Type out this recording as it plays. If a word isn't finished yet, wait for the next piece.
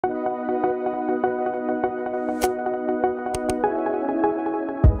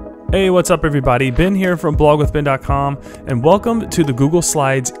Hey, what's up everybody? Ben here from blogwithben.com and welcome to the Google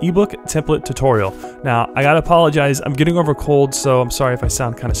Slides ebook template tutorial. Now, I gotta apologize, I'm getting over a cold, so I'm sorry if I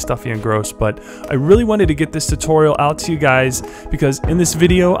sound kind of stuffy and gross, but I really wanted to get this tutorial out to you guys because in this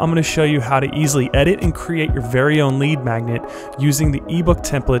video, I'm gonna show you how to easily edit and create your very own lead magnet using the ebook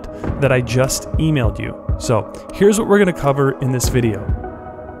template that I just emailed you. So here's what we're gonna cover in this video.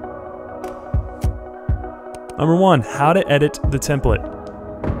 Number one, how to edit the template.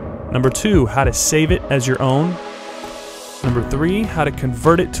 Number two, how to save it as your own. Number three, how to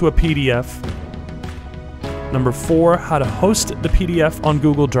convert it to a PDF. Number four, how to host the PDF on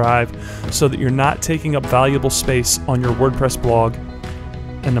Google Drive so that you're not taking up valuable space on your WordPress blog.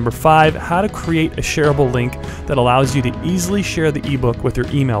 And number five, how to create a shareable link that allows you to easily share the ebook with your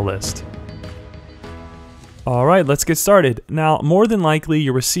email list. All right, let's get started. Now, more than likely,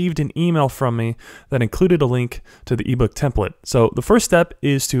 you received an email from me that included a link to the ebook template. So the first step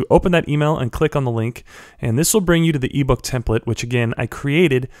is to open that email and click on the link, and this will bring you to the ebook template, which again, I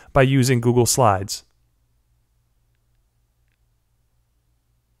created by using Google Slides.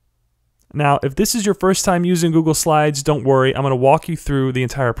 Now, if this is your first time using Google Slides, don't worry, I'm going to walk you through the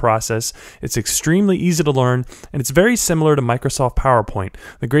entire process. It's extremely easy to learn, and it's very similar to Microsoft PowerPoint.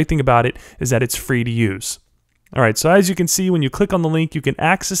 The great thing about it is that it's free to use. All right, so as you can see, when you click on the link, you can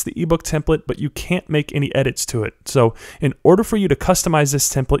access the ebook template, but you can't make any edits to it. So in order for you to customize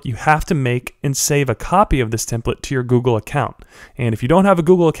this template, you have to make and save a copy of this template to your Google account. And if you don't have a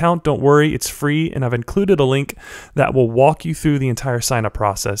Google account, don't worry, it's free, and I've included a link that will walk you through the entire sign-up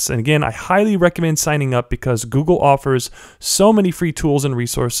process. And again, I highly recommend signing up because Google offers so many free tools and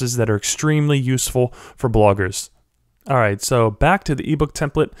resources that are extremely useful for bloggers. All right, so back to the ebook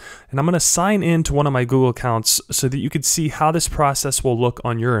template, and I'm going to sign in to one of my Google accounts so that you can see how this process will look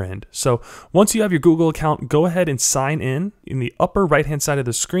on your end. So once you have your Google account, go ahead and sign in. In the upper right-hand side of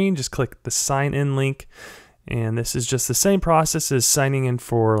the screen, just click the sign in link, and this is just the same process as signing in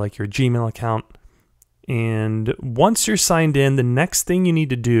for like your Gmail account. And once you're signed in, the next thing you need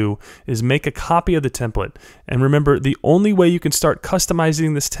to do is make a copy of the template. And remember, the only way you can start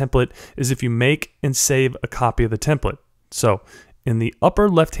customizing this template is if you make and save a copy of the template. So in the upper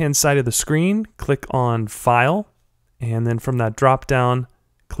left-hand side of the screen, click on File, and then from that drop-down,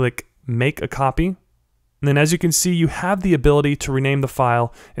 click Make a Copy. And then as you can see, you have the ability to rename the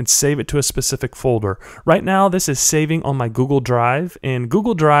file and save it to a specific folder. Right now, this is saving on my Google Drive, and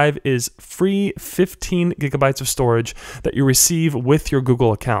Google Drive is free 15 gigabytes of storage that you receive with your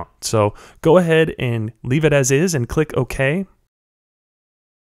Google account. So go ahead and leave it as is and click OK.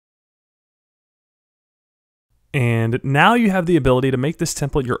 And now you have the ability to make this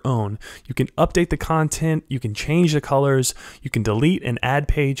template your own. You can update the content, you can change the colors, you can delete and add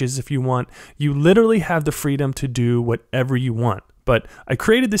pages if you want. You literally have the freedom to do whatever you want. But I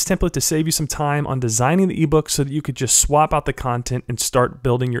created this template to save you some time on designing the ebook so that you could just swap out the content and start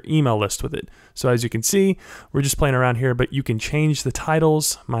building your email list with it. So as you can see, we're just playing around here, but you can change the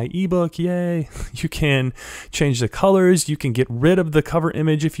titles, my ebook, yay. You can change the colors, you can get rid of the cover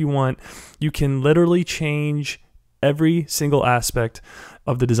image if you want. You can literally change every single aspect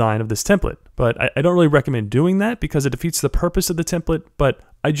of the design of this template. But I don't really recommend doing that because it defeats the purpose of the template, but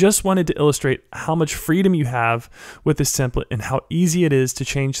I just wanted to illustrate how much freedom you have with this template and how easy it is to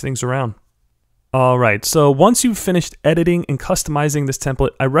change things around. All right, so once you've finished editing and customizing this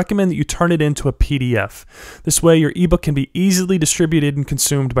template, I recommend that you turn it into a PDF. This way your ebook can be easily distributed and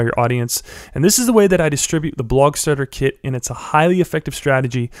consumed by your audience. And this is the way that I distribute the Blog Starter Kit, and it's a highly effective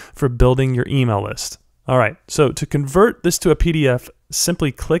strategy for building your email list. All right, so to convert this to a PDF,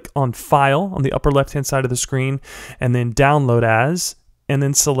 simply click on File on the upper left-hand side of the screen, and then Download As, and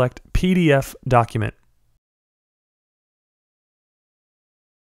then select PDF Document.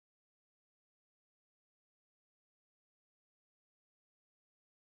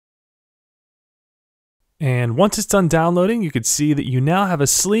 And once it's done downloading, you can see that you now have a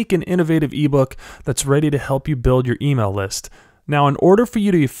sleek and innovative ebook that's ready to help you build your email list. Now, in order for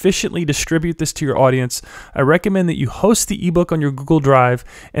you to efficiently distribute this to your audience, I recommend that you host the ebook on your Google Drive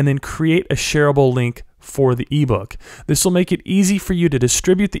and then create a shareable link for the ebook. This will make it easy for you to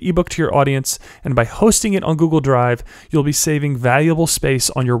distribute the ebook to your audience, and by hosting it on Google Drive, you'll be saving valuable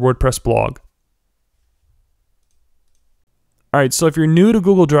space on your WordPress blog. All right, so if you're new to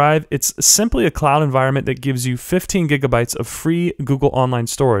Google Drive, it's simply a cloud environment that gives you 15 gigabytes of free Google Online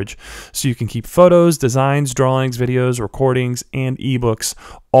storage. So you can keep photos, designs, drawings, videos, recordings, and ebooks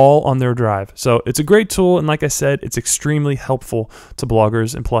all on their drive. So it's a great tool, and like I said, it's extremely helpful to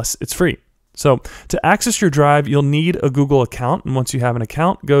bloggers, and plus it's free. So to access your drive, you'll need a Google account. And once you have an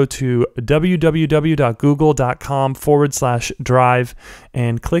account, go to www.google.com/drive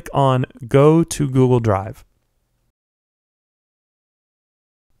and click on Go to Google Drive.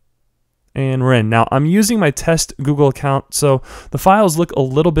 And we're in. Now, I'm using my test Google account, so the files look a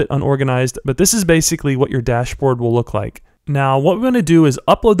little bit unorganized, but this is basically what your dashboard will look like. Now, what we're going to do is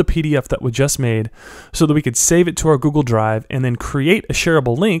upload the PDF that we just made so that we could save it to our Google Drive and then create a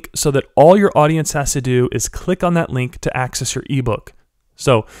shareable link so that all your audience has to do is click on that link to access your ebook.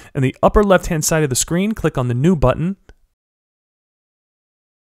 So in the upper left-hand side of the screen, click on the New button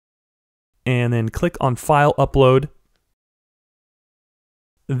and then click on File Upload.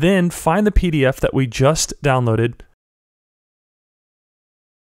 Then find the PDF that we just downloaded.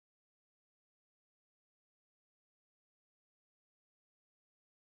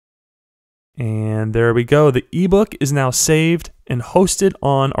 And there we go. The ebook is now saved and hosted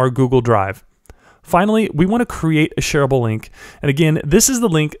on our Google Drive. Finally, we want to create a shareable link. And again, this is the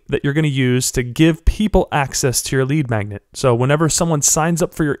link that you're going to use to give people access to your lead magnet. So whenever someone signs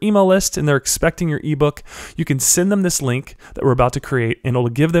up for your email list and they're expecting your ebook, you can send them this link that we're about to create and it'll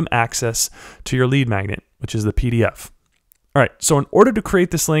give them access to your lead magnet, which is the PDF. All right, so in order to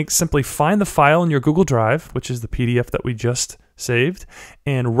create this link, simply find the file in your Google Drive, which is the PDF that we just saved,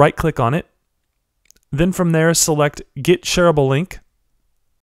 and right-click on it. Then from there, select Get Shareable Link.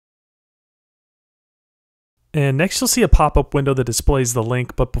 And next you'll see a pop-up window that displays the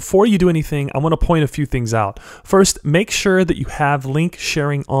link, but before you do anything, I want to point a few things out. First, make sure that you have link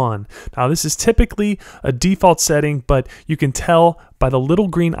sharing on. Now this is typically a default setting, but you can tell by the little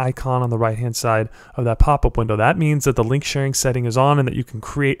green icon on the right-hand side of that pop-up window. That means that the link sharing setting is on and that you can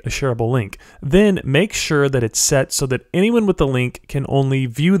create a shareable link. Then make sure that it's set so that anyone with the link can only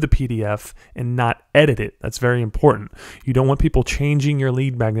view the PDF and not edit it. That's very important. You don't want people changing your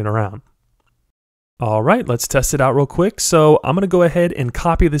lead magnet around. All right, let's test it out real quick. So I'm going to go ahead and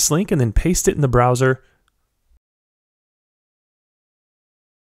copy this link and then paste it in the browser.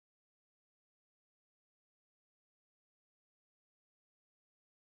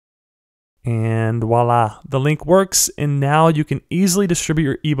 And voila, the link works. And now you can easily distribute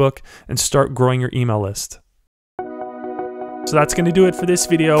your ebook and start growing your email list. So that's going to do it for this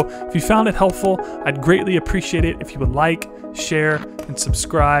video. If you found it helpful, I'd greatly appreciate it if you would like, share, and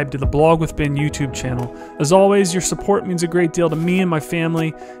subscribe to the Blog with Ben YouTube channel. As always, your support means a great deal to me and my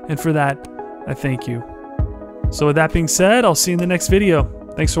family, and for that, I thank you. So with that being said, I'll see you in the next video.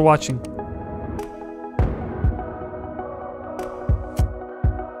 Thanks for watching.